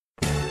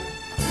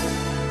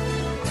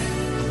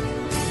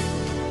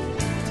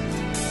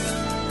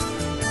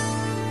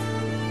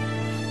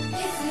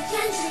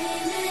can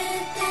dream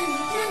it, then we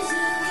can do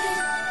it.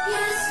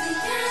 Yes, we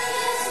can,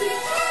 yes, we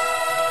can.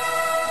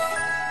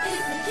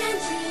 If we can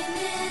dream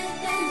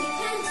it, then we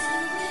can do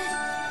it.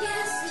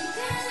 Yes, we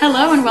can.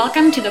 Hello and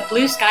welcome to the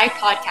Blue Sky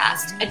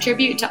Podcast, a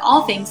tribute to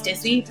all things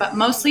Disney, but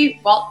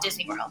mostly Walt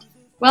Disney World.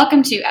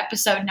 Welcome to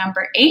episode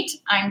number 8.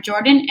 I'm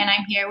Jordan, and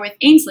I'm here with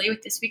Ainsley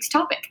with this week's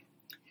topic.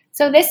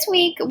 So this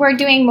week we're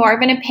doing more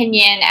of an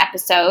opinion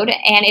episode,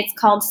 and it's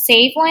called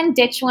Save One,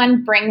 Ditch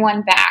One, Bring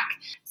One Back.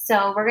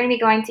 So we're going to be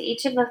going to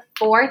each of the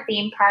 4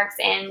 theme parks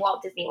in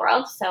Walt Disney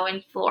World, so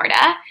in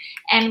Florida,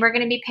 and we're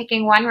going to be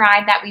picking one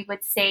ride that we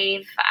would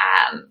save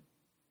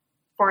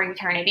for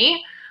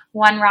eternity,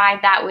 one ride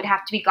that would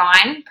have to be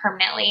gone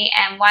permanently,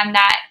 and one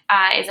that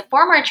is a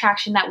former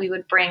attraction that we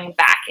would bring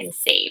back and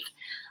save.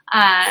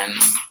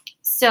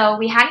 So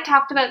we hadn't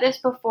talked about this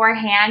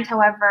beforehand.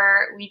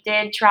 However, we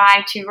did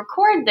try to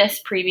record this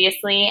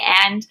previously,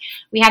 and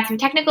we had some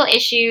technical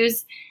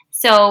issues.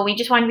 So we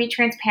just wanted to be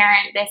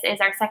transparent. This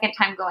is our second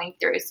time going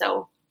through,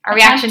 so our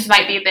reactions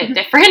might be a bit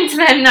different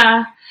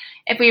than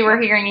if we were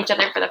hearing each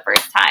other for the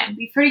first time.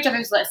 We've heard each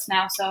other's lists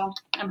now, so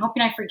I'm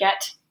hoping I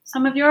forget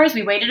some of yours.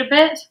 We waited a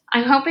bit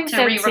I'm hoping to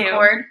so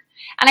re-record. too.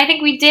 And I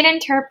think we did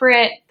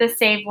interpret the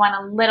save one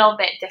a little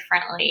bit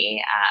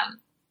differently.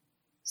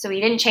 So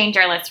we didn't change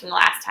our list from the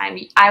last time.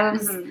 I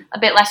was a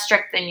bit less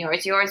strict than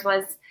yours. Yours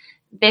was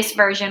this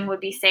version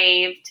would be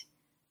saved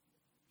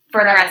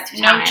for the rest of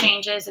time. No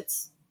changes.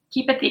 It's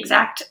keep it the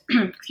exact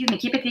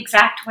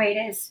way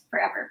it is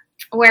forever.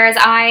 Whereas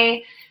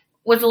I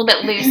was a little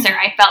bit looser.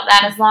 I felt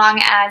that as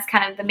long as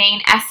kind of the main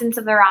essence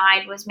of the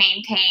ride was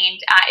maintained,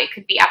 it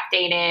could be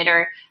updated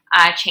or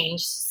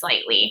changed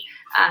slightly.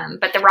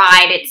 But the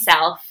ride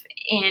itself,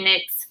 in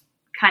its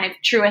kind of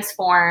truest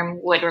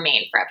form, would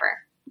remain forever.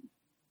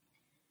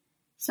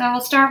 So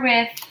we'll start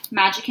with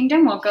Magic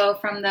Kingdom. We'll go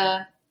from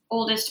the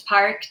oldest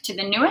park to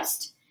the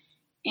newest.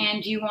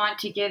 And you want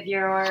to give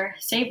your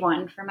save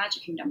one for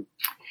Magic Kingdom.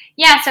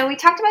 Yeah, so we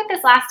talked about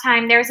this last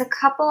time. There's a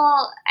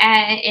couple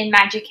in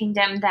Magic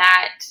Kingdom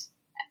that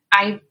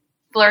I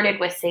flirted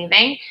with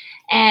saving.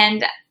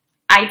 And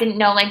I didn't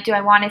know, do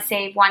I want to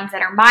save ones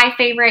that are my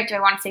favorite? Do I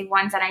want to save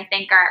ones that I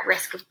think are at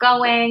risk of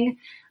going?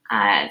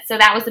 So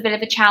that was a bit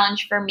of a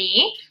challenge for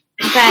me.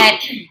 But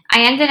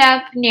I ended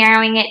up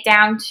narrowing it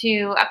down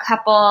to a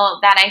couple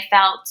that I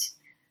felt,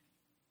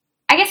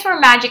 I guess, were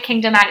Magic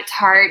Kingdom at its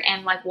heart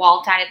and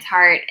Walt at its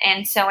heart.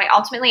 And so I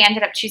ultimately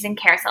ended up choosing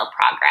Carousel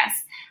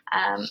Progress.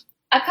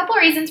 A couple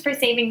of reasons for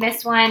saving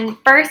this one.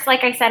 First,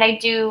 like I said, I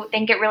do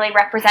think it really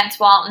represents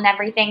Walt and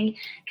everything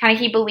kind of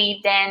he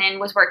believed in and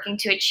was working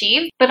to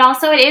achieve. But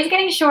also it is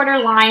getting shorter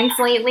lines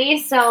lately,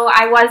 so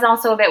I was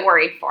also a bit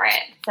worried for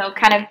it. So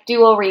kind of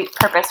dual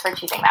purpose for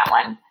choosing that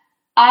one.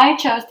 I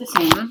chose the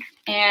same,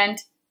 and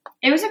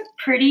it was a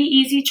pretty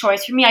easy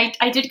choice for me.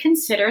 I did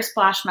consider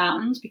Splash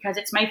Mountains because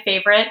it's my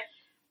favorite,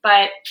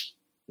 but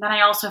then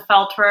I also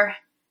felt we're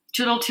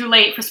too little too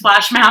late for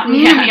Splash Mountain.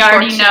 Yeah, we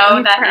already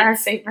know that our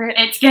favorite.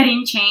 It's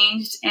getting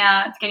changed.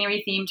 It's getting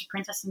rethemed to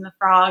Princess and the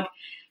Frog.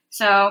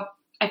 So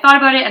I thought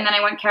about it, and then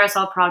I went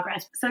Carousel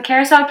Progress. So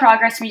Carousel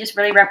Progress to me just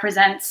really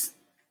represents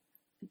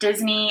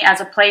Disney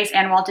as a place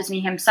and Walt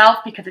Disney himself,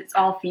 because it's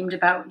all themed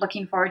about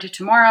looking forward to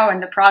tomorrow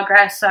and the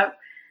progress. So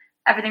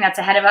everything that's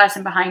ahead of us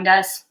and behind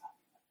us,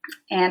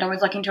 and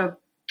always looking to a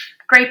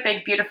great,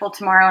 big, beautiful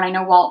tomorrow. And I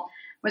know Walt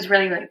was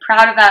really, really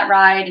proud of that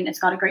ride, and it's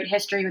got a great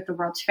history with the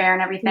World's Fair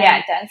and everything. Yeah,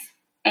 it does.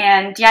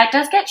 And yeah, it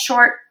does get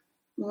short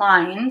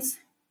lines,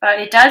 but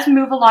it does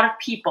move a lot of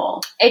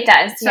people. It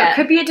does, So it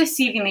could be a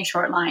deceivingly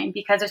short line,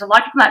 because there's a lot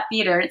of people at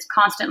theater. It's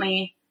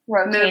constantly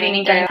moving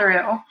and getting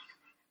through.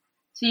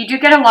 So you do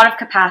get a lot of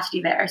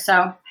capacity there.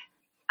 So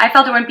I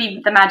felt it wouldn't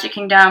be the Magic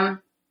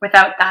Kingdom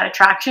without that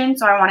attraction,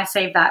 so I want to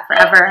save that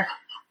forever.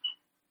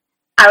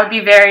 I would be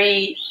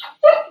very,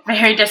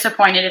 very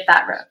disappointed if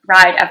that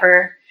ride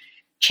ever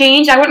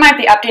changed. I wouldn't mind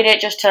if they updated it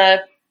just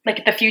to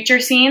the future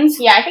scenes.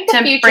 Yeah, I think the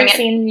future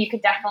scene you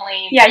could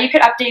definitely... Yeah, you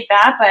could update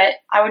that, but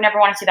I would never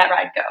want to see that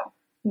ride go.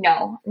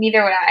 No,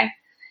 neither would I.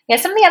 Yeah,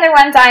 some of the other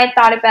ones I had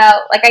thought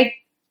about, I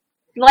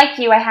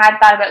had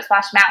thought about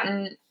Splash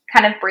Mountain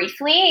kind of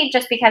briefly,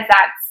 just because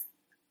that's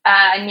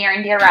a near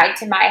and dear ride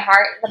to my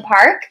heart, the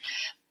park.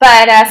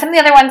 But some of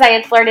the other ones I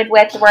had flirted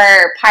with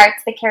were Pirates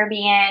of the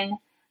Caribbean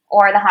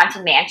or the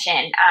Haunted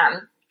Mansion.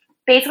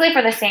 Basically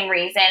for the same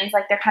reasons.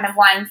 They're kind of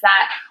ones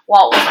that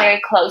Walt was very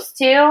close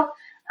to.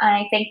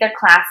 I think they're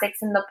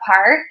classics in the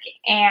park.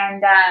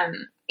 And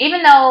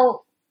even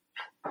though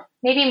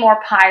maybe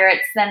more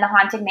pirates than the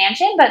Haunted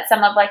Mansion, but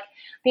some of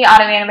the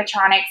auto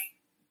animatronics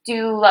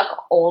do look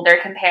older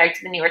compared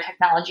to the newer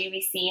technology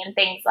we see in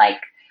things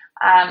like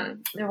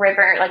the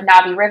river,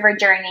 Na'vi River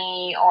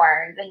Journey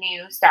or the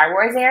new Star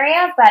Wars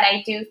area. But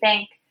I do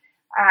think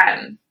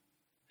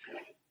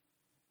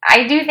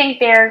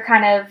they're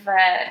kind of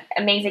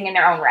amazing in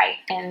their own right,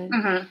 and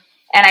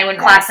I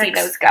wouldn't want to see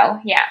those go.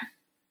 Yeah.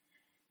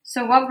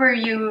 So what were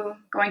you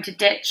going to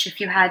ditch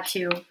if you had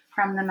to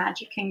from the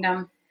Magic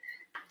Kingdom?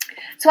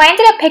 So I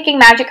ended up picking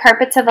Magic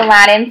Carpets of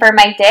Aladdin for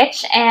my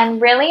ditch,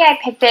 and really I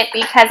picked it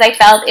because I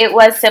felt it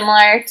was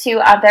similar to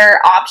other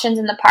options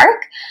in the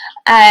park.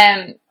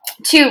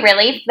 Two,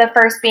 really. The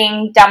first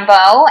being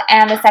Dumbo,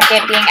 and the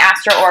second being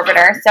Astro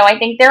Orbiter. So I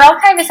think they're all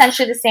kind of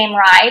essentially the same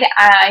ride.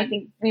 I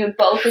think we would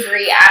both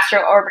agree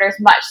Astro Orbiter is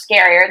much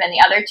scarier than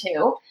the other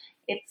two.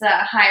 It's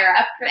higher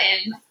up,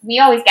 and we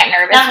always get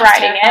nervous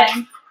riding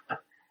it.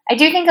 I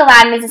do think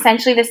Aladdin is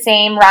essentially the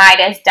same ride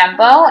as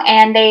Dumbo,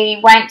 and they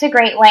went to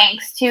great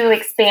lengths to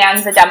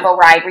expand the Dumbo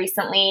ride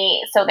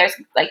recently. So there's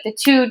like the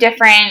two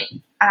different,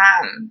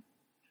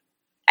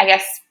 I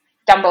guess,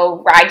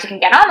 Dumbo rides you can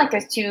get on. Like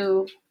there's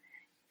two,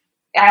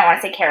 I don't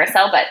want to say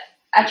carousel, but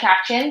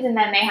attractions, and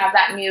then they have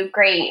that new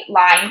great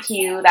line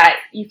queue that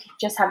you can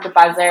just have the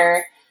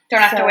buzzer.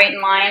 Don't have to wait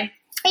in line.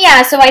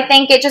 Yeah, so I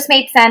think it just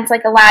made sense.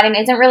 Like Aladdin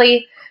isn't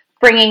really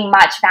bringing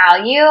much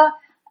value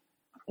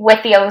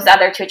with those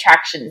other two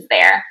attractions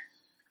there.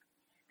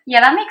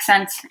 Yeah, that makes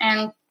sense.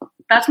 And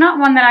that's not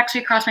one that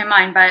actually crossed my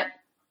mind, but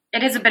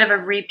it is a bit of a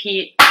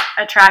repeat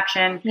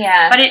attraction.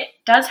 Yeah. But it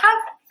does have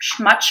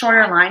much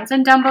shorter lines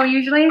than Dumbo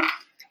usually.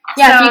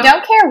 Yeah, So, if you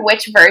don't care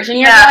which version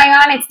you're going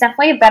on, it's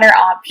definitely a better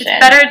option. it's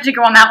better to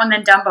go on that one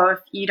than Dumbo if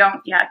you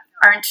don't,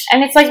 aren't.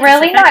 And it's like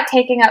really specific. not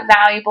taking up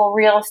valuable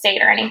real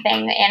estate or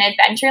anything in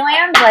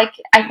Adventureland. Like,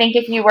 I think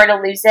if you were to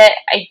lose it,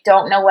 I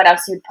don't know what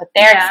else you'd put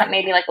there, Yeah. except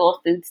maybe like a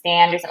little food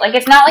stand or something. Like,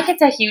 it's not like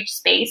it's a huge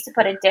space to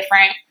put a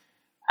different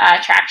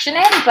attraction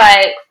in,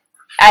 but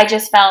I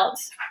just felt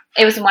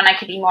it was one I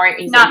could be more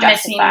easily Not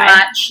justify. missing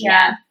much.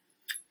 Yeah.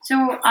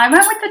 So I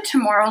went with the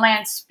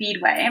Tomorrowland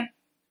Speedway,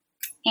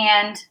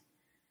 and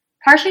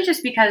partially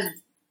just because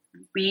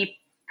we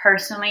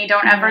personally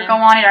don't ever Mhm. go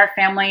on it. Our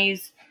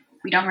families,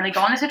 we don't really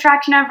go on this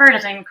attraction ever. It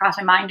doesn't even cross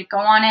my mind to go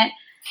on it.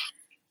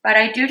 But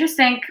I do just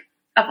think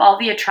of all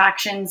the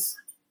attractions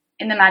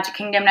in the Magic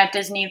Kingdom at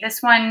Disney,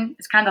 this one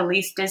is kind of the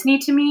least Disney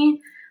to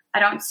me. I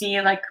don't see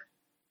like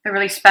the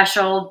really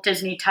special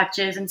Disney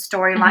touches and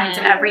storylines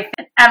and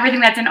everything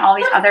that's in all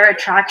these other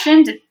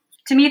attractions.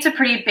 To me, it's a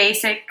pretty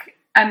basic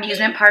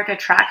amusement park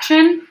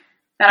attraction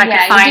that I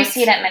could find. You do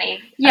see it at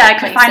many Yeah, I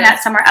could places. find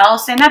that somewhere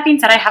else. And that being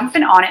said, I haven't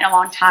been on it in a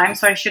long time,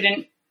 so I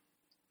shouldn't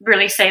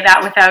really say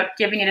that without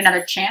giving it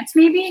another chance,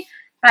 maybe.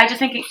 But I just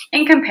think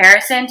in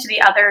comparison to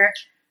the other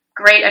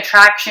great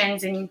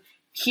attractions and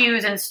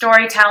cues and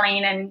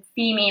storytelling and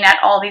theming at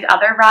all these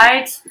other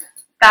rides,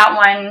 that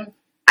one,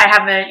 I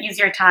have an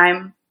easier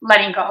time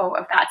letting go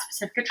of that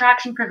specific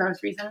attraction for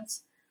those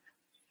reasons.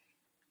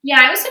 Yeah,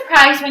 I was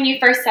surprised when you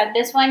first said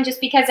this one, just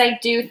because I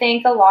do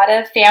think a lot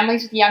of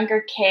families with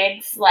younger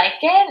kids like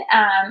it,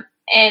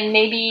 and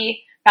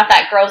maybe not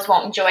that girls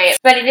won't enjoy it,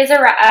 but it is a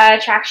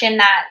attraction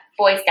that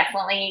boys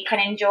definitely can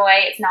enjoy.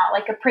 It's not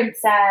like a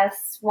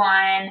princess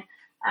one,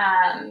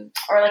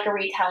 or like a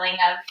retelling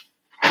of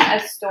a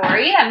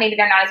story that maybe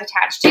they're not as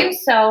attached to.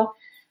 So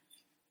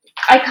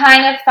I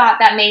kind of thought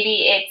that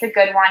maybe it's a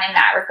good one in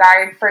that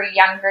regard for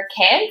younger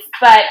kids,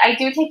 but I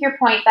do take your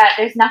point that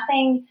there's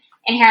nothing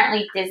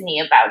inherently Disney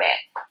about it.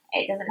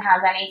 It doesn't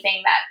have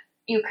anything that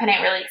you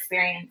couldn't really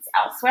experience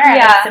elsewhere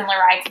at a similar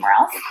ride somewhere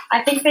else.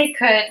 I think they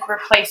could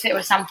replace it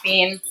with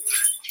something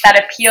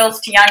that appeals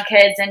to young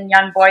kids and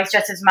young boys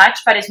just as much,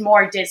 but is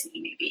more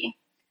Disney maybe.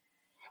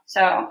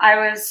 So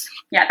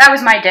that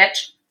was my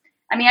ditch.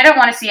 I mean, I don't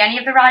want to see any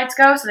of the rides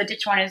go, so the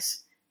ditch one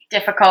is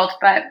difficult,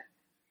 but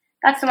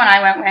that's the one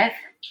I went with.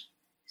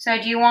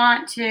 So do you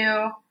want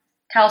to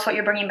tell us what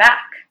you're bringing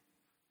back?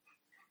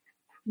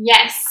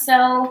 Yes,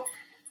 so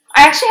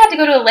I actually had to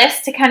go to a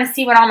list to kind of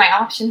see what all my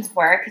options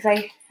were, because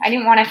I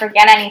didn't want to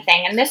forget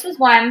anything. And this was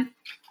one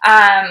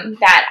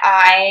that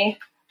I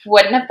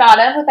wouldn't have thought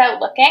of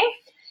without looking.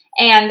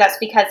 And that's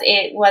because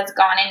it was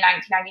gone in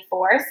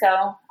 1994. So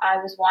I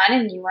was one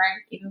and you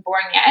weren't even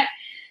born yet.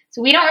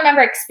 So we don't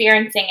remember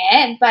experiencing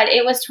it, but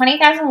it was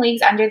 20,000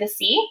 Leagues Under the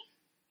Sea.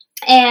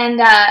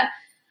 And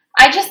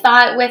I just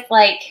thought with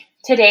like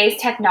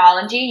today's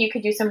technology, you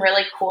could do some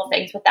really cool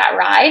things with that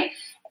ride.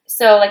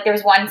 So like there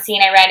was one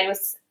scene I read, it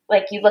was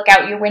like you look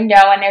out your window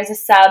and there's a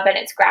sub and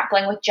it's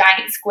grappling with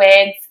giant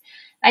squids.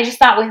 I just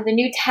thought with the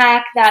new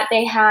tech that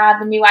they have,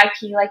 the new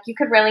IP, like you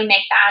could really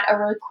make that a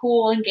really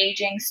cool,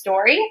 engaging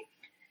story.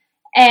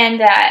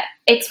 And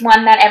it's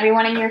one that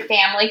everyone in your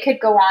family could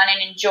go on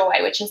and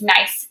enjoy, which is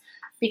nice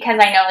because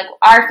I know like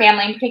our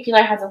family in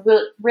particular has a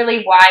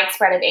really wide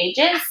spread of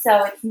ages.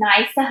 So it's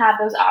nice to have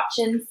those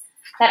options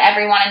that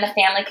everyone in the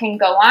family can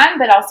go on,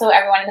 but also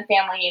everyone in the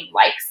family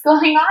likes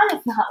going on.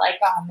 It's not like,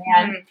 oh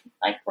man,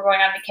 like we're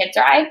going on the kids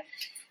ride.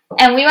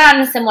 And we went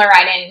on a similar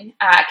ride in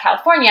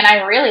California, and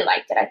I really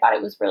liked it. I thought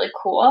it was really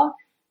cool.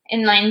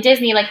 And in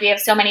Disney, like we have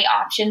so many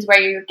options where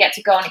you get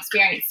to go and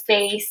experience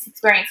space,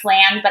 experience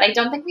land, but I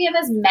don't think we have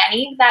as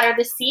many that are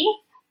the sea.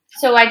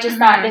 So I just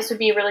thought this would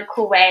be a really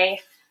cool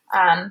way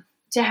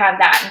to have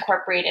that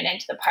incorporated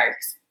into the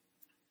parks.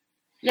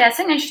 Yeah, it's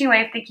an interesting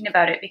way of thinking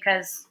about it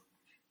because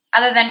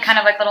other than kind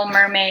of like Little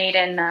Mermaid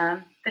and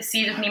the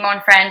Seas with Nemo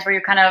and Friends where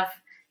you kind of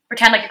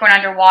pretend like you're going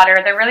underwater,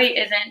 there really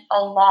isn't a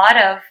lot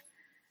of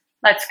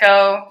let's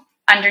go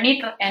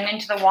underneath and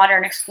into the water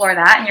and explore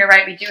that. And you're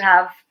right, we do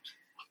have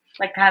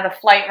like kind of the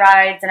flight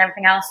rides and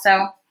everything else.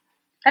 So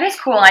that is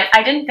cool.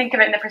 I didn't think of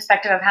it in the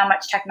perspective of how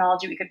much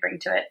technology we could bring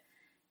to it,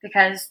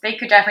 because they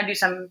could definitely do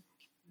some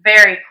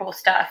very cool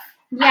stuff.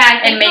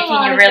 Yeah, And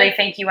making you really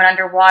think you went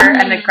underwater,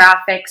 and the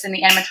graphics and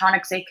the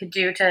animatronics they could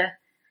do to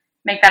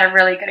make that a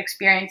really good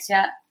experience.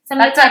 Yeah. Some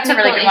of the That's a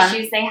really technical good one.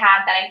 issues they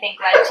had that I think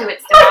led to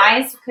its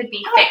demise could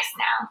be fixed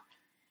now.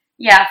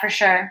 Yeah, for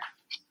sure.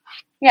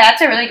 Yeah,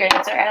 that's a really good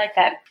answer. I like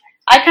that.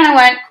 I kind of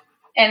went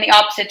in the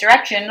opposite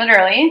direction,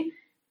 literally,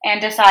 and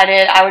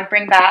decided I would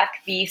bring back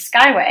the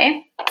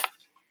Skyway.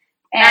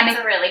 And That's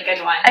a really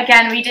good one.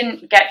 again, we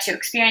didn't get to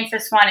experience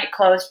this one. It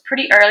closed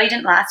pretty early,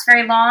 didn't last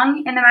very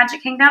long in the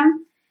Magic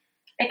Kingdom.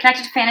 It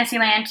connected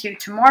Fantasyland to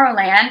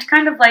Tomorrowland,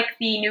 kind of like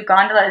the new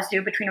gondolas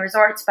do between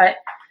resorts, but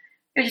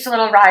it was just a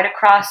little ride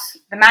across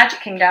the Magic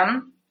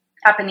Kingdom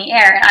up in the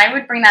air. And I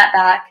would bring that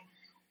back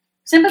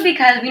simply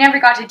because we never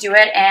got to do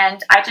it,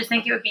 and I just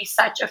think it would be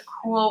such a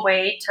cool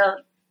way to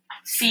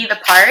see the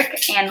park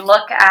and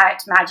look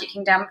at Magic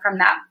Kingdom from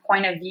that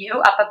point of view,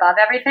 up above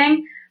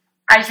everything.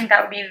 I just think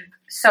that would be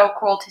so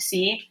cool to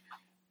see.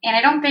 And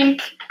I don't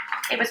think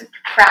it was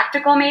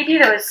practical, maybe.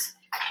 There was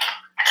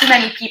too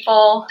many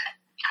people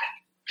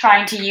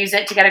trying to use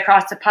it to get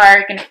across the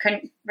park, and it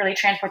couldn't really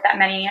transport that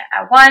many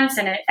at once,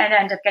 and it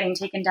ended up getting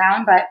taken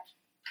down. But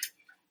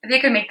if they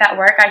could make that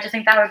work, I just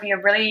think that would be a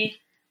really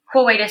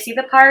cool way to see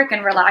the park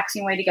and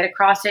relaxing way to get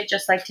across it,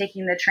 just like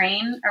taking the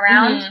train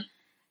around. Mhm.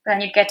 But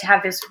then you get to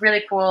have this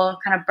really cool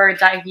kind of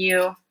bird's eye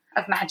view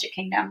of Magic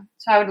Kingdom.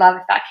 So I would love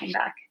if that came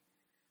back.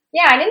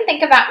 Yeah, I didn't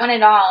think of that one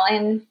at all.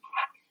 And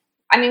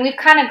I mean, we've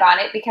kind of got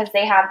it because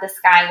they have the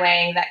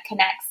Skyway that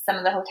connects some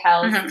of the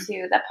hotels Mhm.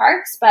 to the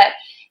parks, but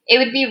it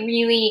would be a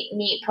really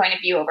neat point of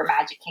view over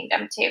Magic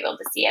Kingdom to be able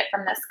to see it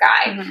from the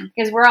sky, Mhm.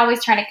 because we're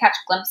always trying to catch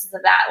glimpses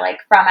of that, like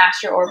from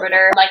Astro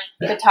Orbiter, like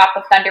the top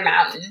of Thunder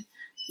Mountain.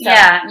 So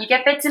Yeah, you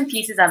get bits and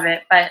pieces of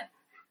it, but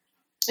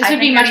this I would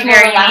be think it'd much be more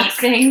very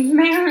relaxing,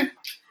 Mhm.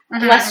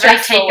 less Really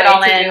stressful take it way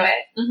all to in. do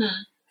it. Mm-hmm.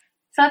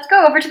 So let's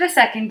go over to the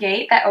second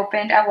gate that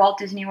opened at Walt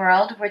Disney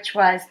World, which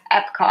was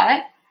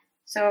Epcot.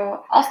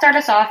 So I'll start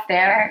us off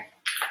there.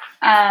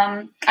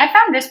 I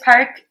found this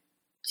park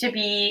to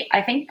be,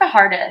 I think, the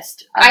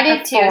hardest. Of I the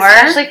did too, four.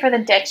 especially for the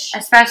ditch.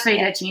 Especially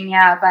Yeah. ditching,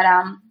 yeah. But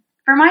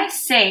for my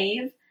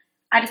save,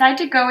 I decided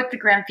to go with the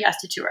Grand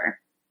Fiesta Tour.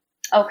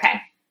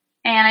 Okay.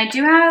 And I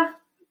do have,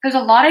 there's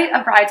a lot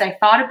of rides I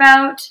thought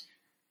about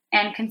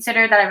and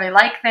considered that I really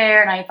like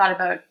there. And I thought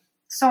about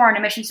Soarin'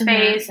 and Mission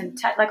Space and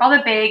like all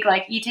the big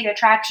like e-ticket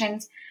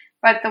attractions.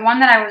 But the one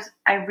that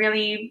I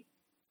really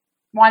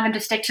wanted them to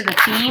stick to the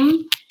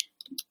theme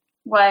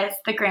was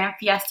the Grand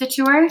Fiesta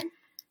Tour.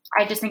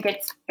 I just think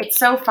it's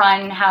so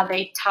fun how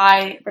they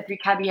tie the Three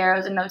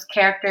Caballeros and those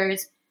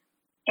characters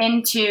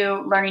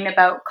into learning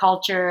about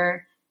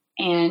culture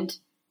and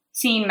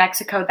seeing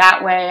Mexico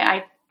that way.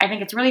 I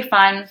think it's really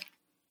fun.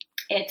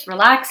 It's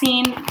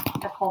relaxing.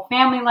 The whole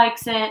family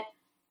likes it.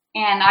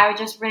 And I would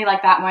just really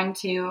like that one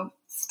to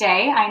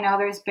stay. I know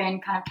there's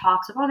been kind of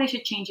talks of, they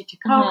should change it to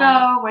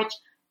Coco, which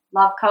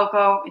love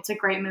Coco. It's a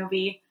great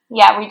movie.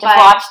 Yeah, we just But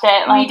watched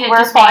it. Like, we did we're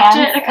just fans.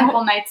 watch it a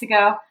couple nights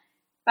ago.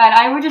 But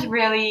I would just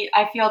really,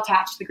 I feel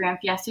attached to the Grand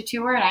Fiesta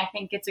Tour, and I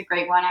think it's a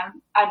great one.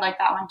 I'd like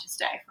that one to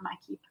stay for my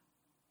keep.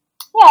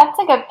 Yeah, it's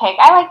a good pick.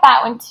 I like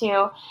that one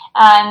too.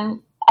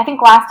 I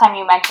think last time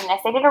you mentioned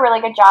this, they did a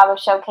really good job of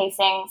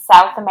showcasing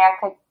South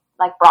America,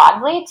 like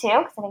broadly too,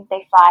 because I think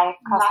they fly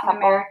across Latin a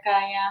couple,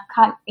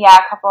 America, yeah.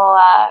 a couple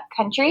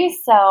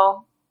countries.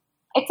 So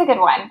it's a good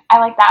one. I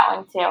like that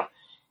one too.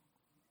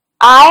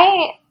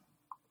 I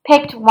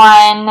picked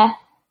one,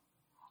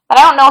 but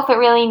I don't know if it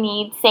really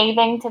needs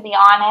saving, to be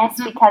honest,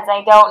 because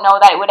I don't know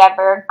that it would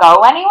ever go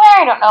anywhere.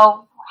 I don't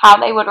know how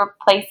they would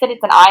replace it.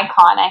 It's an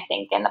icon, I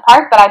think, in the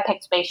park, but I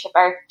picked Spaceship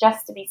Earth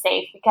just to be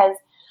safe because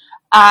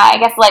I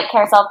guess like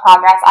Carousel of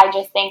Progress, I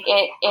just think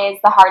it is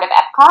the heart of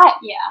Epcot.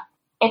 Yeah.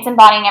 It's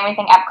embodying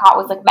everything Epcot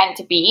was like meant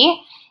to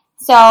be.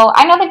 So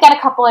I know they've done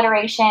a couple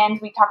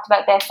iterations. We talked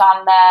about this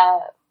on the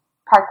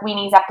Park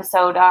Weenies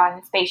episode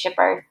on Spaceship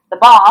Earth, The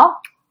Ball,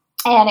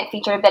 and it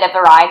featured a bit of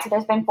a ride. So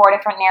there's been 4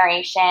 different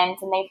narrations,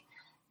 and they've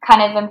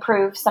kind of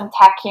improved some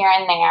tech here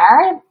and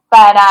there.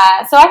 But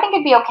so I think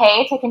it'd be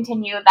okay to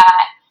continue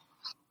that,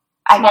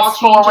 I Small guess,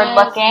 forward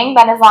looking,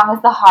 but as long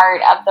as the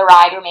heart of the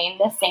ride remained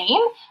the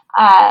same,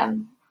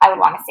 I would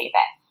want to save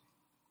it.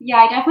 Yeah,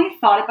 I definitely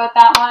thought about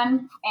that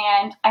one,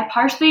 and I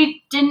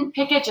partially didn't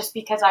pick it just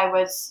because I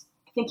was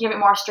thinking of it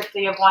more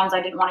strictly of ones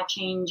I didn't want to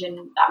change, and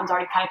that one's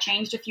already kind of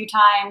changed a few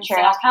times. Sure.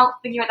 And I was kind of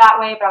thinking of it that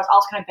way, but I was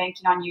also kind of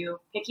banking on you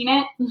picking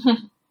it,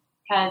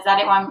 because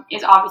that one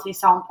is obviously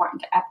so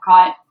important to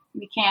Epcot.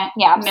 We can't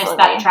miss absolutely.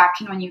 that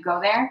attraction when you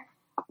go there.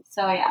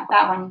 So yeah,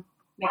 that one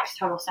makes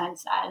total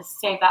sense as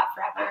save that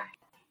forever.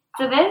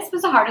 So this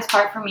was the hardest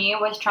part for me,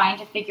 was trying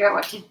to figure out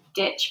what to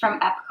ditch from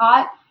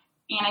Epcot.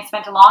 And I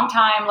spent a long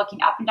time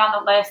looking up and down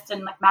the list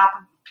and like map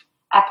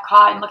of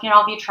Epcot and looking at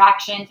all the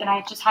attractions. And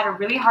I just had a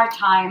really hard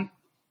time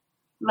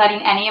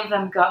letting any of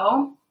them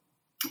go.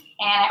 And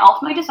I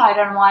ultimately decided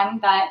on one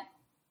that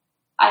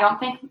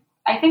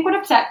I think would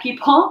upset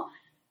people,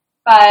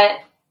 but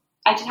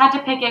I just had to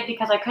pick it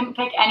because I couldn't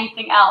pick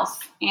anything else.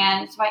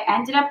 And so I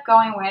ended up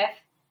going with,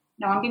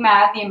 no one be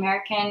mad, the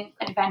American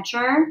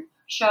Adventure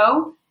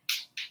show.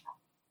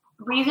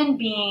 Reason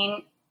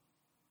being,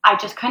 I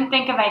just couldn't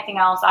think of anything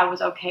else I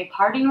was okay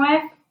partying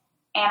with.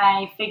 And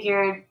I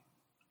figured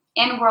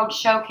in World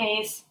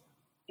Showcase,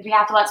 if we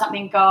have to let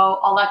something go,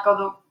 I'll let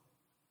go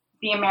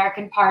the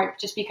American part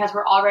just because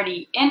we're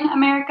already in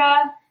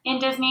America in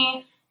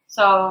Disney.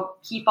 So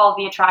keep all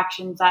the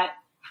attractions that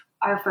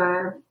are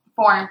for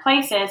foreign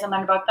places and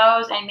learn about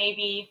those, and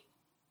maybe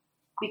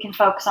we can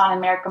focus on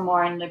America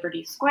more in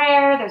Liberty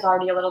Square. There's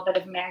already a little bit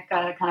of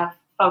America kind of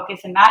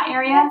focus in that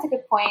area. That's a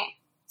good point.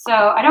 So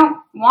I don't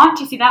want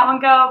to see that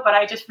one go, but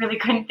I just really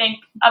couldn't think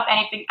of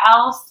anything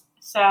else.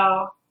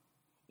 So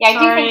yeah, I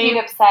do think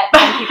you'd upset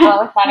some people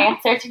with that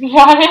answer, to be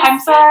honest. I'm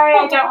sorry,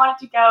 I don't want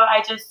it to go.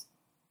 I just,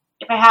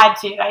 if I had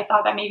to, I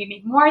thought that maybe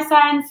made more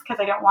sense because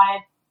I don't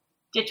want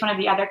to ditch one of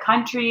the other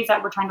countries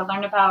that we're trying to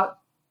learn about.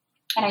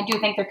 And I do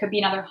think there could be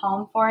another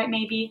home for it,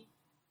 maybe.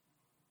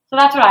 So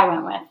that's what I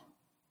went with.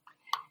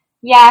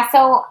 Yeah,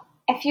 so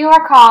if you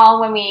recall,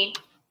 when we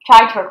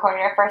tried to record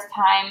it our first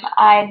time,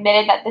 I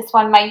admitted that this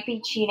one might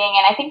be cheating,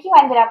 and I think you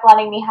ended up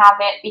letting me have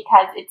it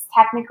because it's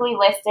technically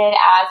listed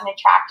as an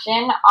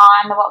attraction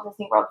on the Walt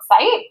Disney World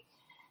site.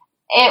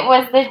 It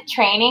was the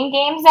training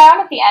game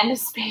zone at the end of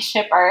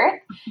Spaceship Earth,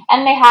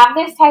 and they have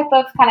this type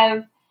of kind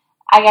of,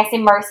 I guess,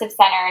 immersive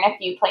center in a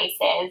few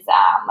places.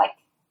 Like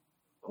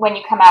when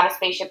you come out of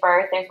Spaceship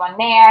Earth, there's one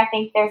there. I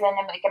think there's an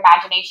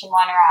Imagination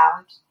one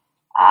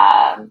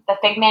around the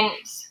Figment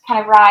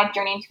kind of ride,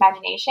 Journey into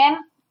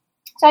Imagination.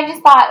 So I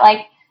just thought,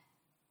 like,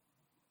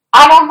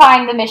 I don't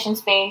find the Mission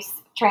Space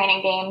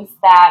training games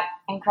that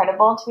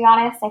incredible, to be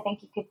honest. I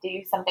think you could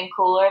do something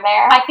cooler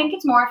there. I think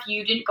it's more if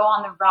you didn't go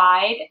on the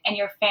ride and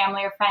your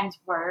family or friends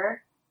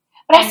were.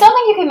 But I still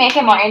think you can make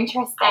it more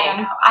interesting. I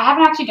don't know. I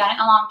haven't actually done it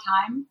in a long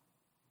time.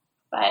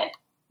 But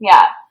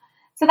yeah.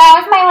 So that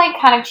was my, like,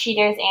 kind of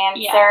cheater's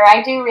answer. Yeah.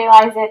 I do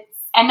realize it's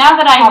and now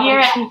that I hear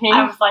it,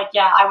 I was like,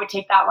 yeah, I would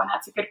take that one.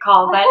 That's a good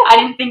call. But I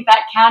didn't think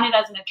that counted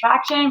as an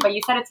attraction. But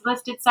you said it's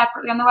listed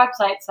separately on the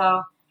website.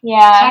 So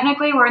yeah,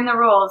 technically we're in the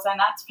rules, and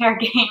that's fair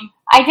game.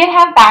 I did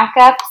have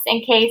backups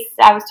in case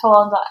I was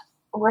told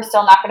we're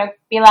still not going to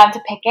be allowed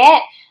to pick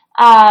it.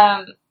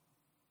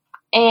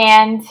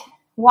 And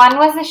one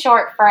was the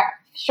short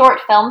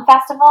film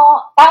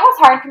festival. That was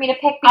hard for me to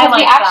pick because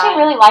we actually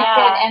really liked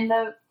it, and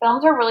the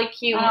films were really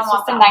cute, and it's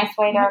just a nice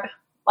way to,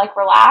 like,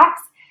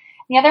 relax.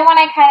 The other one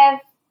I kind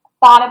of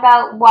thought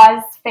about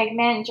was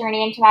Figment,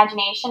 Journey into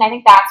Imagination. I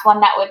think that's one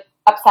that would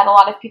upset a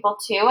lot of people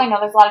too. I know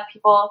there's a lot of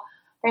people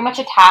very much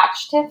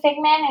attached to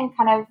Figment and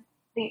kind of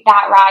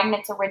that ride in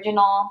its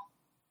original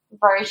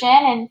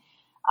version.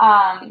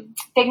 And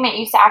Figment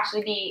used to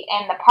actually be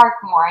in the park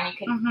more, and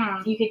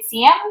you could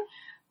see him.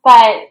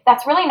 But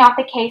that's really not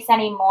the case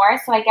anymore.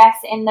 So I guess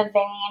in the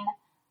vein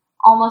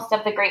almost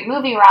of the Great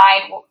Movie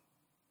Ride,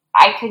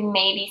 I could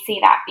maybe see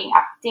that being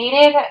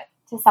updated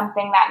to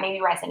something that maybe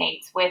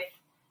resonates with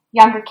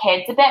younger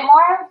kids a bit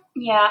more.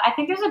 Yeah, I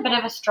think there's a bit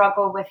of a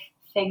struggle with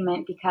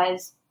Figment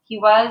because he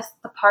was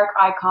the park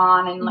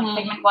icon, and like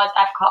Figment was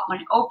Epcot when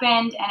it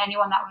opened, and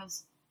anyone that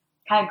was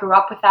kind of grew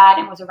up with that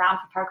and was around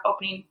for park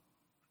opening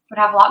would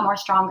have a lot more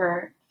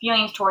stronger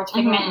feelings towards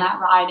Figment and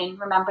that ride and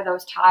remember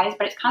those ties.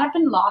 But it's kind of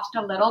been lost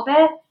a little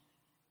bit,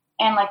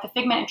 and like the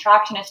Figment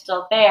attraction is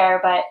still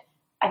there, but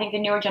I think the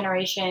newer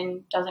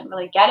generation doesn't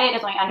really get it,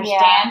 doesn't really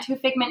understand who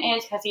Figment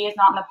is because he is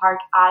not in the park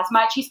as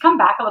much. He's come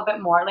back a little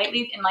bit more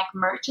lately in like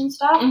merch and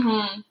stuff.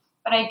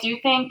 But I do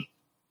think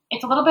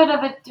it's a little bit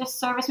of a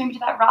disservice maybe to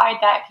that ride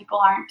that people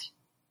aren't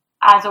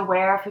as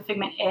aware of who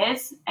Figment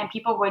is, and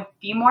people would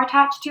be more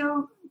attached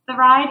to the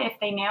ride if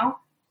they knew.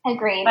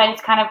 Agreed. But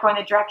it's kind of going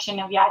the direction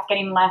of, it's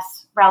getting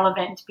less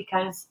relevant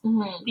because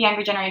the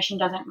younger generation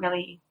doesn't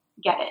really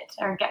get it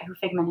or get who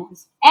Figment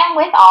is. And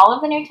with all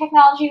of the new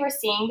technology we're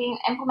seeing being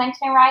implemented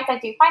in rides, I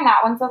do find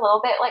that one's a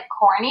little bit like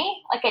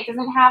corny. Like it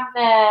doesn't have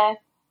the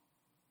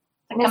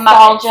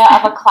nostalgia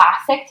of a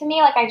classic to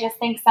me. Like I just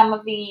think some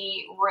of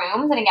the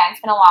rooms, and again,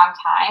 it's been a long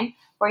time,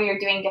 where you're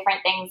doing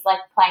different things like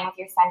playing with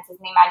your senses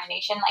and the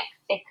imagination, like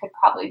it could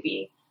probably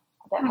be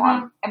a bit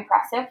more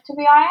impressive, to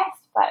be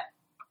honest. But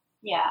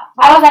yeah,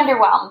 I was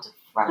underwhelmed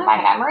from my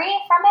memory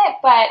from it,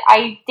 but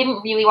I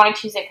didn't really want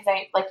to choose it because,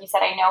 like you said,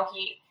 I know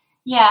he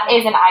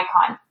is an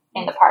icon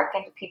in the park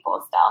and to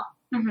people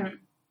still.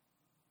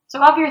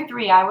 So of your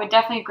three, I would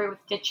definitely agree with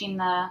ditching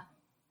the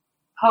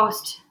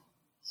post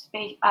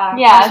space.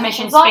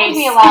 Mission as long space. As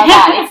we allow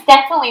that, it's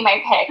definitely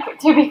my pick.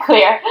 To be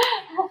clear.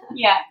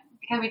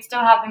 Because we'd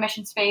still have the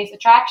Mission Space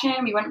attraction.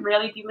 We wouldn't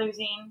really be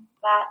losing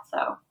that.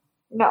 So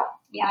no,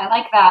 I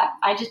like that.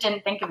 I just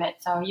didn't think of it.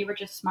 So you were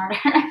just smarter.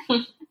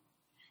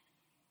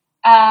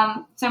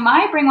 So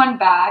my bring one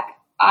back,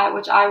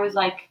 which I was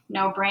like,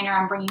 no brainer.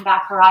 I'm bringing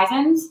back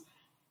Horizons.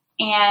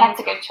 And that's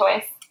a good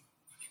choice.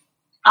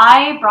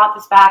 I brought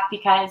this back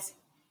because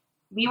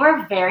we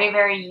were very,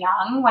 very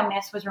young when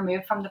this was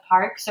removed from the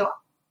park. So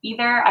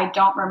either I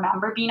don't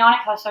remember being on it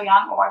because I was so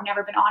young, or I've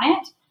never been on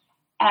it,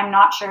 and I'm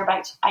not sure,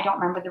 but I don't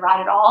remember the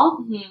ride at all.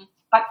 Mm-hmm.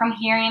 But from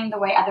hearing the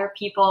way other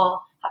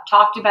people have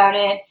talked about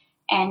it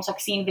and like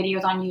seeing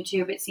videos on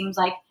YouTube, it seems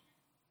like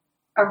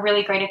a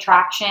really great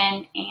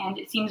attraction, and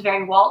it seems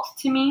very Walt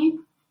to me.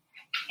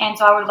 And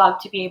so I would love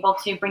to be able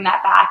to bring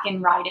that back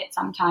and ride it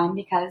sometime,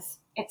 because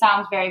it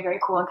sounds very, very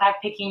cool, and kind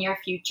of picking your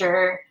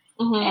future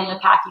and the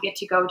path you get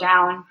to go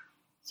down.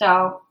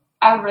 So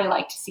I would really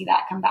like to see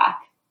that come back.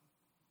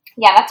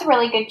 Yeah, that's a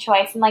really good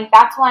choice. And, like,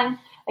 that's one,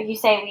 like you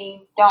say,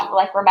 we don't,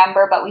 like,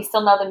 remember, but we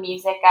still know the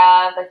music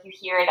of, like, you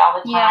hear it all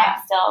the time.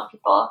 Yeah. Still,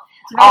 people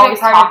It's a very always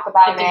big part talk of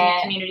about the Disney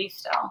it. community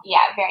still. Yeah,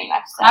 very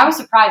much so. And I was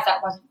surprised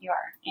that wasn't your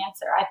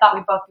answer. I thought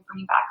we'd both be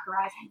bringing back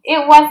Horizon.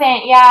 It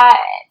wasn't, yeah.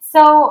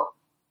 So,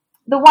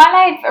 the one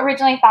I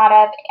originally thought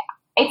of,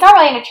 it's not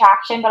really an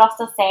attraction, but I'll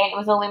still say it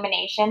was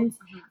Illuminations.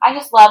 Mm-hmm. I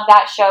just love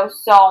that show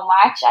so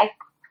much.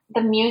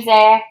 The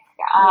music,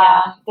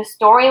 the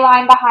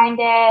storyline behind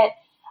it,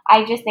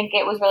 I just think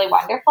it was really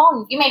wonderful.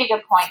 And you made a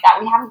good point that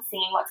we haven't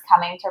seen what's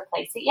coming to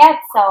replace it yet,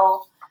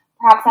 so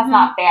perhaps that's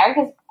not fair,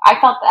 because I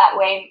felt that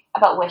way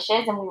about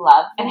Wishes, and we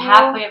love And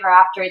Happily Ever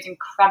After is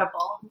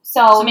incredible.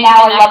 So maybe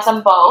now the I next- love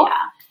them both.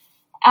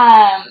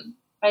 Yeah.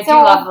 But I So-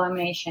 do love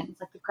Illuminations.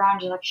 Like, the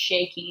ground is like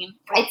shaking.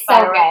 with It's so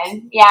fireworks.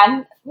 good. Yeah,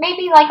 and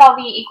maybe like I'll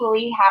be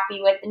equally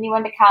happy with the new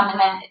one to come, and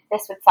then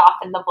this would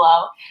soften the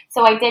blow.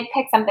 So I did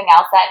pick something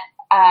else that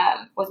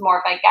was more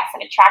of, I guess,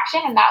 an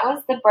attraction, and that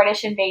was the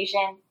British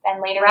Invasion,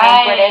 and later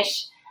named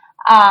British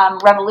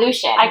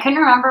Revolution. I couldn't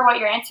remember what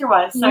your answer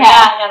was. So Yeah.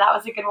 yeah, that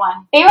was a good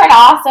one. They were an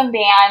awesome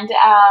band.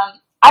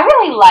 I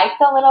really liked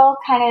the little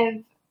kind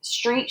of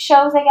street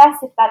shows, I guess,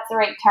 if that's the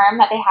right term,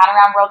 that they had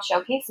around World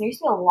Showcase. There used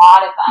to be a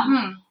lot of them.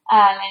 Mm-hmm.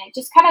 And it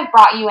just kind of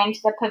brought you into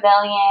the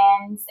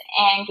pavilions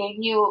and gave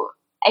you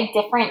a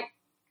different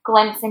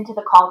glimpse into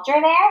the culture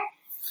there.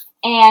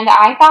 And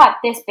I thought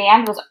this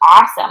band was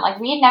awesome. Like,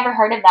 we had never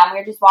heard of them. We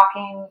were just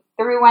walking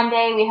through one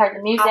day. We heard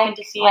the music. Happened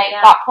to see it, like,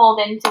 yeah. got pulled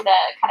into the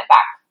kind of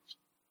back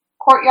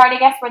courtyard, I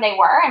guess, where they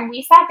were. And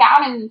we sat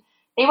down, and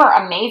they were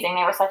amazing.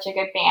 They were such a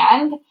good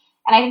band.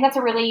 And I think that's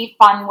a really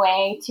fun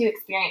way to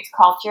experience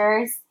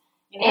cultures.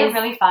 They're is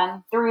really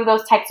fun. through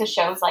those types of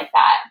shows like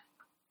that.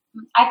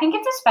 I think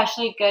it's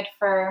especially good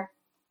for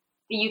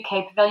the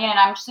UK pavilion, and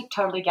I'm just like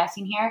totally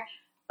guessing here,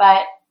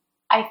 but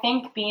I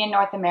think being in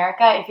North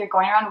America, if you're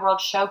going around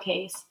World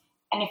Showcase,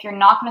 and if you're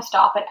not going to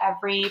stop at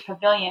every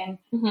pavilion,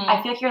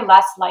 I feel like you're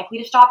less likely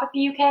to stop at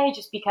the UK,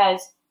 just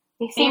because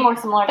They seem more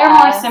similar to they're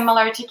more us.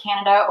 similar to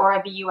Canada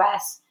or the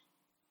US.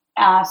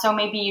 So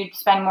maybe you'd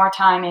spend more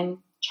time in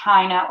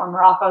China or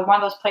Morocco, one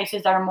of those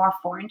places that are more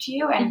foreign to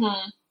you. And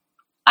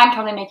I'm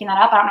totally making that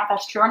up. I don't know if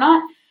that's true or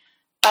not,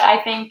 but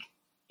I think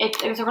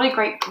it was a really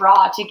great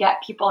draw to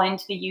get people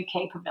into the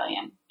UK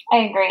pavilion. I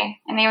agree.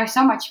 And they were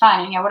so much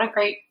fun. And yeah, what a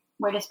great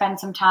way to spend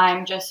some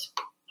time, just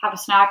have a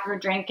snack or a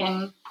drink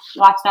and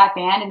watch that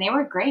band. And they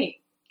were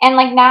great. And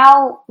like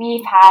now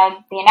we've had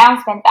the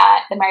announcement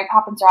that the Mary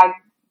Poppins ride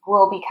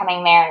will be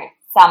coming there at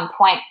some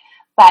point,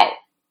 but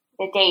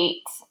the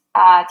date,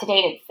 to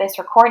date of this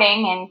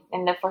recording and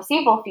in the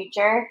foreseeable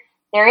future,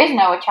 there is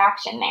no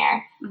attraction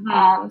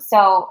there.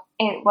 So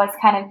it was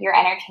kind of your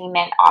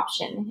entertainment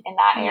option in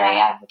that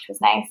area, which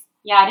was nice.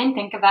 Yeah, I didn't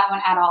think of that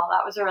one at all.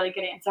 That was a really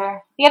good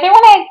answer. The other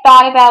one I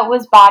thought about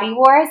was Body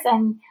Wars,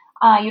 and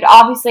you'd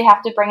obviously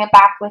have to bring it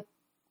back with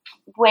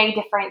way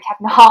different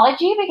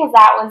technology, because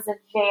that was a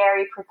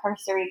very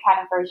precursory kind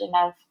of version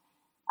of,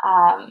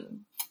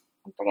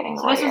 I'm forgetting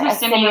the So word. this was here. a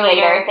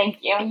simulator. Thank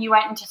you. And you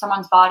went into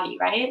someone's body,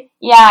 right?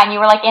 Yeah, and you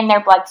were like in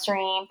their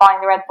bloodstream,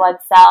 following the red blood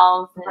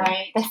cells. And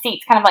Right. the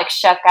seats kind of like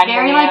shook under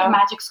Very you. like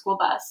Magic School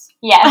Bus.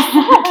 Yes.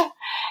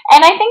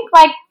 And I think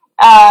like,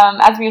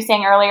 as we were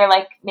saying earlier,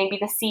 like maybe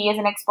the sea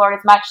isn't explored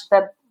as much.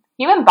 The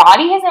human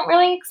body isn't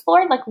really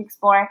explored. Like we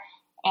explore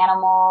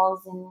animals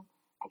and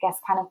I guess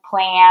kind of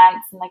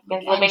plants and like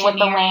living with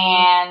the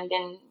land.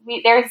 And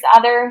there's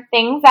other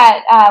things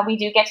that we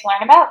do get to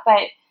learn about,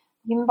 but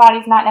human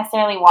body's not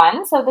necessarily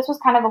one. So this was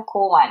kind of a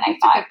cool one, I That's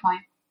thought. a good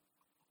point.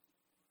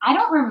 I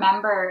don't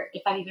remember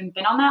if I've even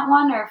been on that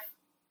one or if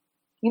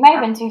You might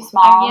have been too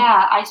small.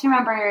 yeah, I just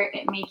remember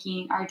it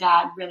making our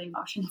dad really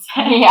motion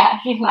sick. Yeah.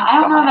 But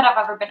I don't know that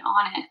I've ever been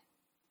on it.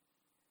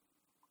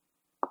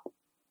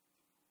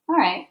 All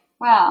right.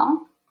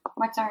 Well,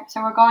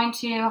 so we're going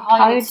to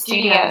Hollywood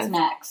Studios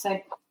next. So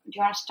do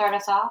you want to start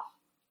us off?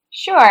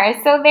 Sure.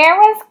 So there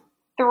was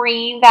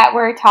 3 that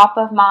were top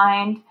of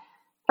mind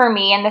for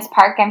me in this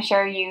park. I'm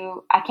sure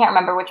I can't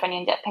remember which one you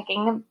ended up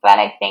picking, but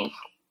I think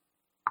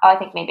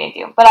maybe I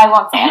do, but I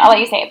won't say it. I'll let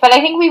you say it. But I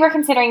think we were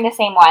considering the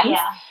same ones.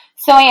 Yeah.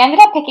 So I ended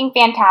up picking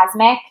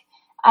Fantasmic.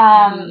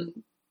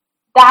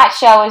 That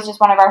show is just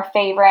one of our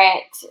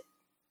favorite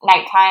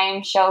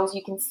nighttime shows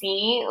you can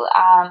see.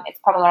 It's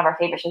probably one of our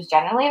favorite shows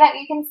generally that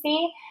you can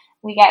see.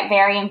 We get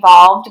very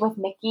involved with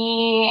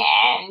Mickey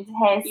and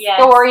his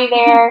story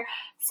there.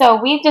 So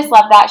we just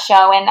love that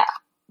show, and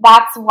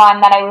that's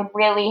one that I would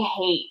really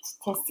hate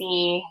to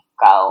see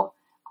go.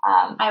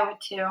 I would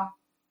too.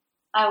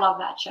 I love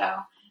that show.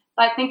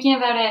 But thinking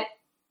about it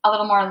a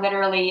little more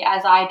literally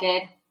as I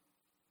did,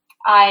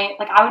 I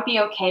would be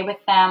okay with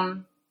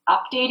them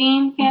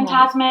updating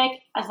Fantasmic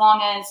as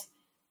long as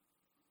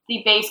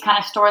the base kind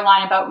of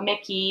storyline about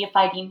Mickey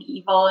fighting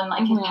evil and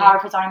like his power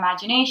of his own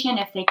imagination,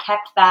 if they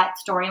kept that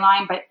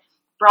storyline but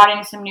brought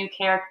in some new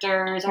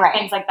characters or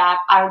things like that,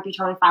 I would be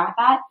totally fine with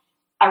that.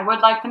 I would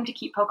like them to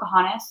keep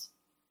Pocahontas.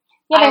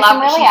 Yeah, there's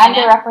some really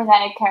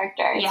underrepresented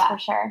characters for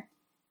sure.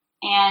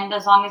 And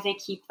as long as they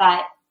keep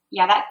that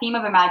theme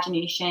of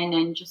imagination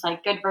and just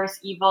like good versus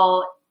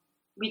evil,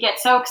 we get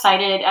so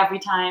excited every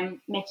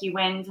time Mickey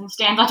wins and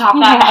stands on top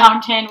of that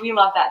mountain. We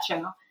love that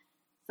show.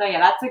 So yeah,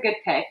 that's a good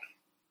pick.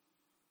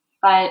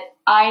 But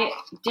I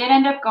did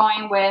end up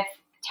going with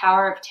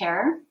Tower of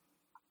Terror.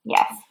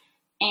 Yes.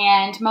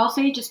 And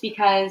mostly just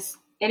because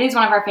it is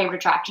one of our favorite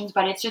attractions,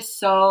 but it's just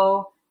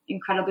so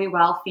incredibly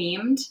well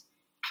themed.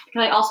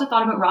 Because I also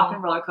thought about Rock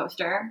and Roller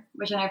Coaster,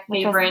 which is our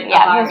favorite of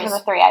ours. Those were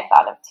the three I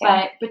thought of too.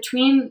 But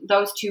between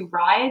those two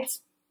rides,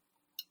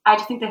 I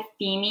just think the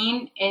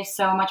theming is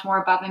so much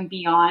more above and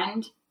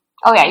beyond.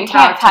 Oh yeah, you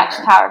can't touch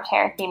Tower of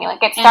Terror theming.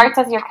 Like it starts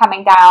as you're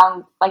coming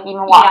down, like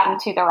even walking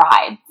to the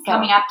ride. So.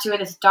 Coming up to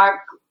this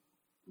dark,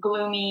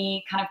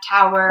 gloomy kind of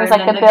tower. There's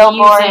like the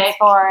billboards music,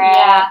 for it.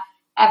 Yeah,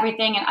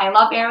 everything. And I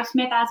love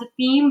Aerosmith as a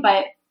theme,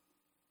 but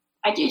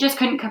it just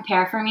couldn't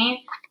compare for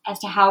me as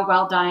to how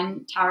well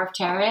done Tower of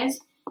Terror is.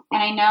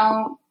 And I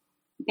know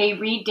they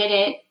redid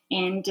it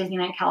in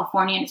Disneyland,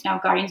 California, and it's now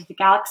Guardians of the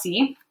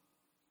Galaxy,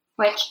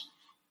 which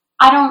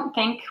I don't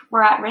think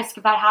we're at risk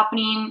of that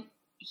happening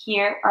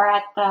here or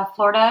at the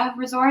Florida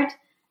resort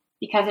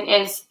because it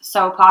is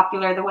so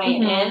popular the way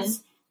it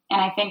is.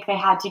 And I think they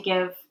had to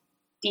give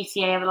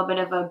DCA a little bit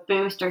of a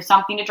boost or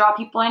something to draw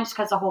people in just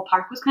because the whole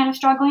park was kind of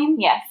struggling.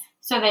 Yes.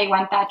 So they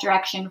went that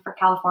direction for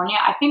California.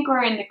 I think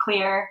we're in the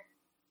clear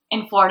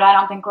in Florida. I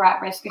don't think we're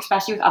at risk,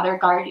 especially with other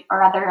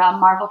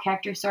Marvel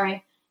characters,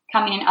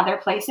 coming in other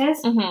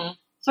places.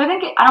 So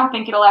I don't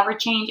think it'll ever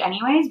change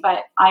anyways,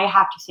 but I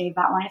have to save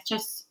that one.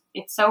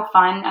 It's so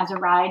fun as a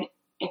ride.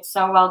 It's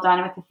so well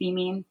done with the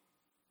theming.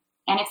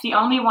 And it's the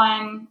only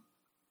one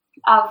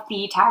of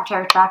the Tower of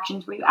Terror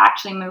attractions where you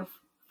actually move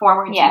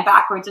forwards and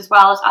backwards as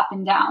well as up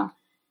and down.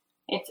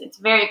 It's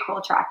a very cool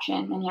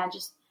attraction. And yeah,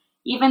 just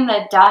even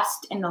the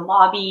dust in the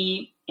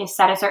lobby is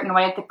set a certain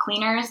way. The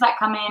cleaners that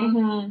come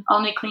in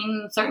only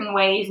clean certain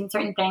ways and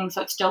certain things,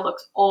 so it still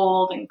looks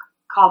old and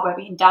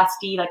cobwebby and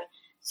dusty. Like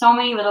so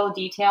many little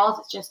details.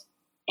 It's just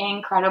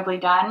incredibly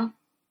done.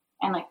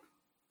 And like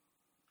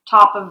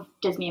top of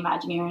Disney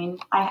Imagineering.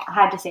 I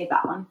had to save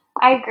that one.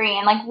 I agree.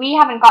 And like we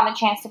haven't gotten the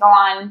chance to go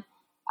on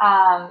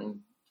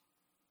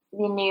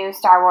the new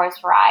Star Wars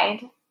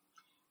ride.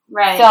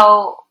 Right.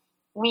 So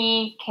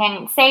we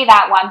can say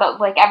that one,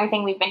 but like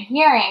everything we've been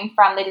hearing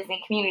from the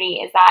Disney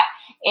community is that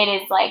it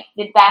is like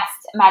the best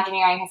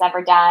Imagineering has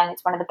ever done.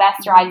 It's one of the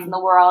best rides in the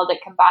world.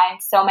 It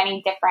combines so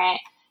many different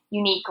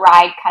unique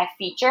ride kind of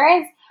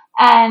features.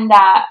 And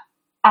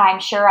I'm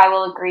sure I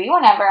will agree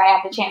whenever I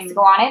have the chance to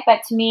go on it.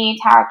 But to me,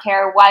 Tower of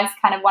Terror was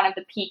kind of one of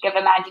the peak of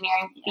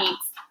Imagineering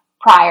feats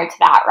prior to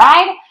that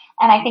ride.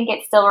 And I think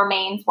it still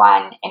remains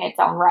one in its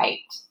own right.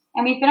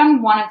 And we've been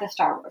on one of the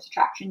Star Wars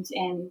attractions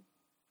in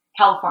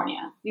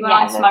California. We went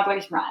on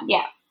Smuggler's Run.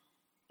 Yeah.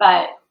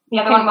 But the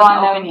other one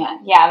wasn't open yet.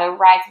 Yeah, the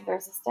Rise of the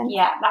Resistance.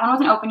 Yeah, that one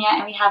wasn't open yet.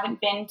 And we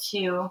haven't been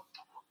to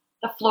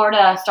the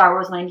Florida Star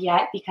Wars Land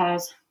yet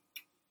because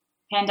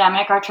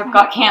pandemic, our trip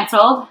got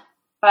canceled.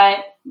 But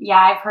yeah,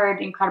 I've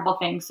heard incredible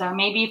things. So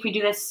maybe if we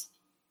do this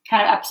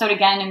kind of episode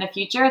again in the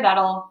future,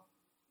 that'll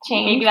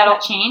change. Maybe that'll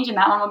change and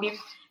that one will be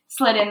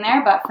slid in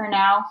there. But for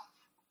now,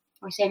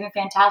 we're saving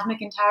Fantasmic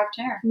and Tower of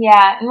Terror.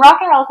 Yeah, and Rock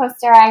and Roller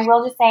Coaster, I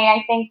will just say,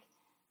 I think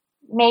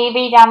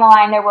maybe down the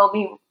line there will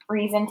be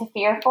reason to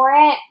fear for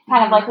it.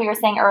 Kind of like we were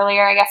saying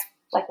earlier, I guess,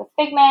 like with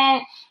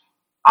Figment.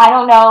 I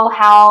don't know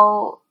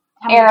how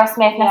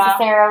Aerosmith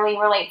necessarily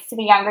relates to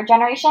the younger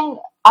generation.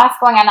 Us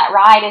going on that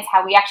ride is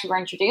how we actually were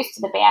introduced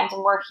to the band,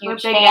 and we're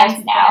huge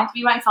fans now.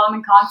 We went and saw them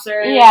in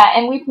concert. Yeah,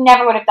 and we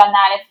never would have done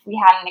that if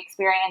we hadn't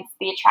experienced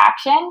the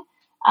attraction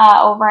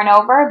over and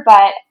over,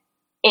 but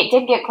it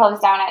did get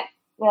closed down at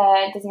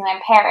the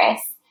Disneyland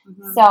Paris.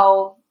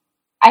 So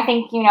I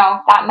think,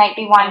 that might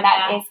be one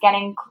that is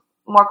getting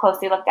more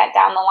closely looked at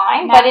down the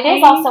line, but it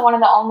is also one of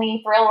the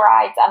only thrill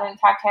rides other than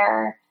Tower of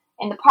Terror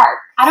in the park.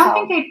 I don't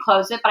think they'd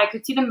close it, but I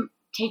could see them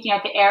taking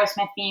out the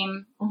Aerosmith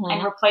theme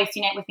and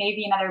replacing it with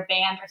maybe another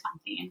band or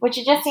something. Which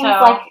it just seems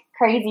like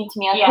crazy to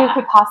me. Like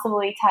who could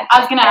possibly touch I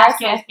was going to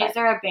ask you, is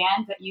there a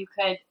band that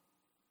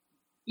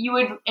you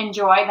would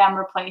enjoy them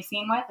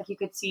replacing with? Like you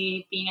could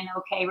see being an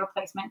okay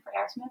replacement for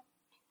Aerosmith?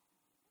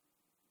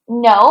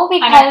 No,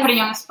 because I'm putting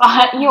you on the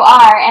spot. You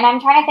are, and I'm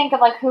trying to think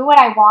of like who would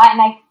I want,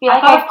 and I feel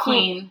like I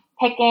keep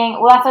picking.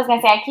 Well, that's what I was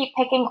gonna say. I keep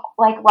picking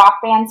like rock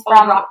bands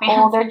from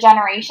older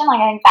generation. Like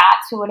I think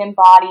that's who would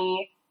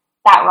embody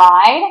that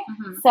ride.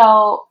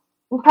 So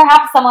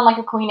perhaps someone like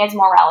a Queen is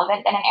more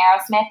relevant than an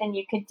Aerosmith, and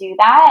you could do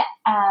that.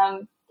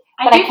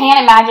 But I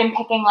can't imagine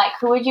picking like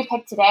who would you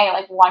pick today?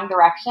 Like One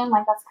Direction?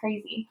 Like that's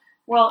crazy.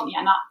 Well,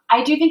 yeah,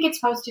 I do think it's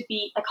supposed to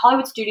be like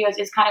Hollywood Studios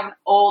is kind of an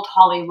old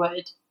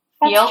Hollywood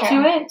That's feel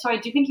true. to it. So I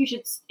do think you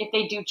should, if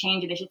they do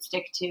change it, they should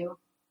stick to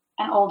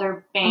an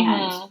older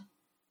band. Mhm.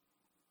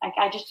 Like,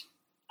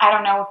 I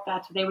don't know if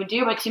that's what they would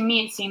do, but to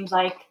me it seems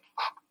like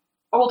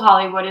old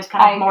Hollywood is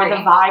kind of more the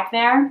vibe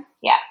there.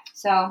 Yeah.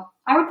 So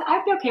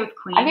I'd be okay with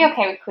Queen. I'd be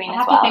okay with Queen I'd as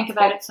have well. to think It's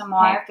about good. it some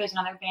more. Okay. If there's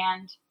another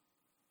band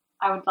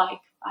I would like.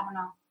 I don't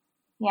know.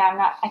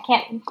 Yeah, I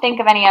can't think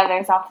of any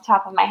others off the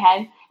top of my head.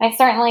 And it's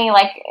certainly,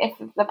 like, if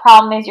the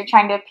problem is you're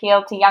trying to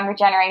appeal to younger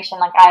generation,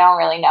 like, I don't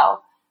really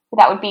know who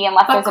that would be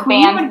unless But there's a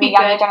Queen band would the be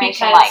younger good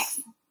generation because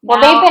likes. Well,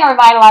 now- they've been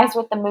revitalized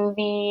with the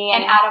movie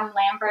and and Adam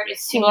Lambert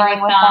is singing touring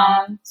with with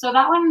them. them. So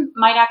that one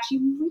might actually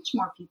reach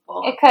more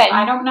people. It could.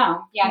 I don't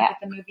know. Yeah, Yeah. with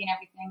the movie and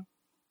everything.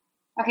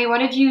 Okay, what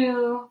did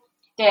you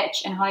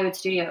ditch in Hollywood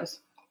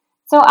Studios?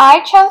 So I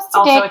chose to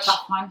Also ditch. a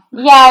tough one.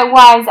 Yeah, it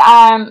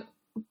was.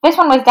 This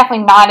one was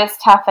definitely not as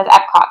tough as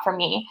Epcot for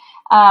me.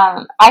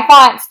 I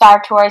thought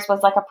Star Tours was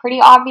like a pretty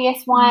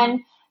obvious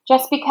one,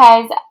 just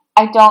because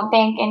I don't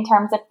think in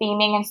terms of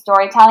theming and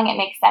storytelling it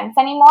makes sense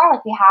anymore.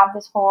 Like, we have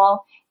this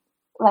whole,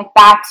 like,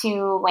 back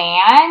to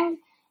land,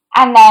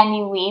 and then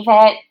you leave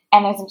it,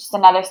 and there's just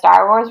another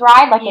Star Wars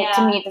ride. Like,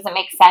 to me, it doesn't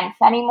make sense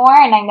anymore,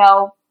 and I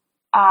know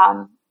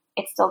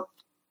it still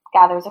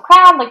gathers a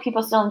crowd. Like,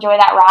 people still enjoy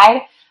that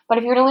ride. But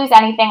if you were to lose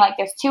anything, like,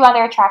 there's 2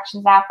 other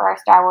attractions now for our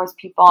Star Wars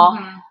people,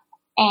 Mm-hmm.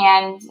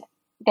 and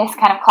this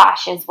kind of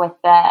clashes with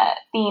the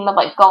theme of,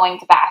 like, going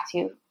to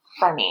Batuu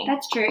for me.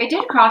 That's true. It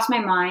did cross my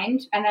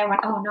mind, and then I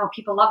went, oh no,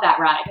 people love that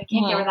ride. I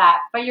can't get over that.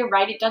 But you're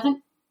right, it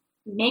doesn't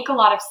make a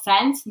lot of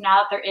sense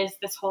now that there is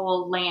this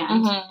whole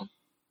land. Mm-hmm.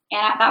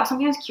 And that was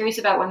something I was curious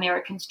about when they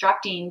were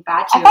constructing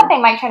Batuu. I thought they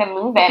might try to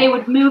move it. If they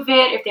would move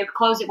it, if they would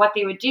close it, what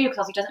they would do,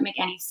 because it doesn't make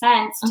any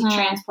sense to Mhm.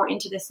 transport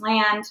into this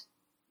land,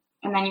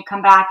 and then you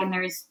come back and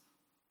there's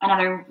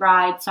another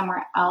ride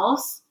somewhere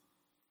else.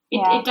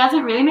 It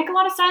doesn't really make a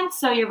lot of sense,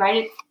 so you're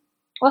right.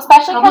 Well,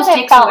 especially because almost it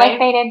takes felt away- like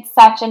they did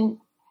such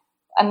an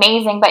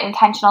amazing but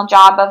intentional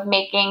job of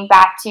making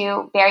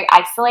Batuu very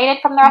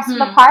isolated from the rest of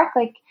the Mhm. park.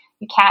 Like,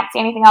 you can't see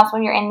anything else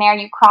when you're in there.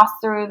 You cross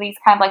through these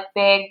kind of, like,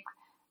 big,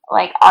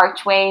 like,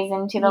 archways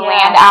into the Yeah.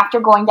 land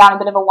after going down a bit of a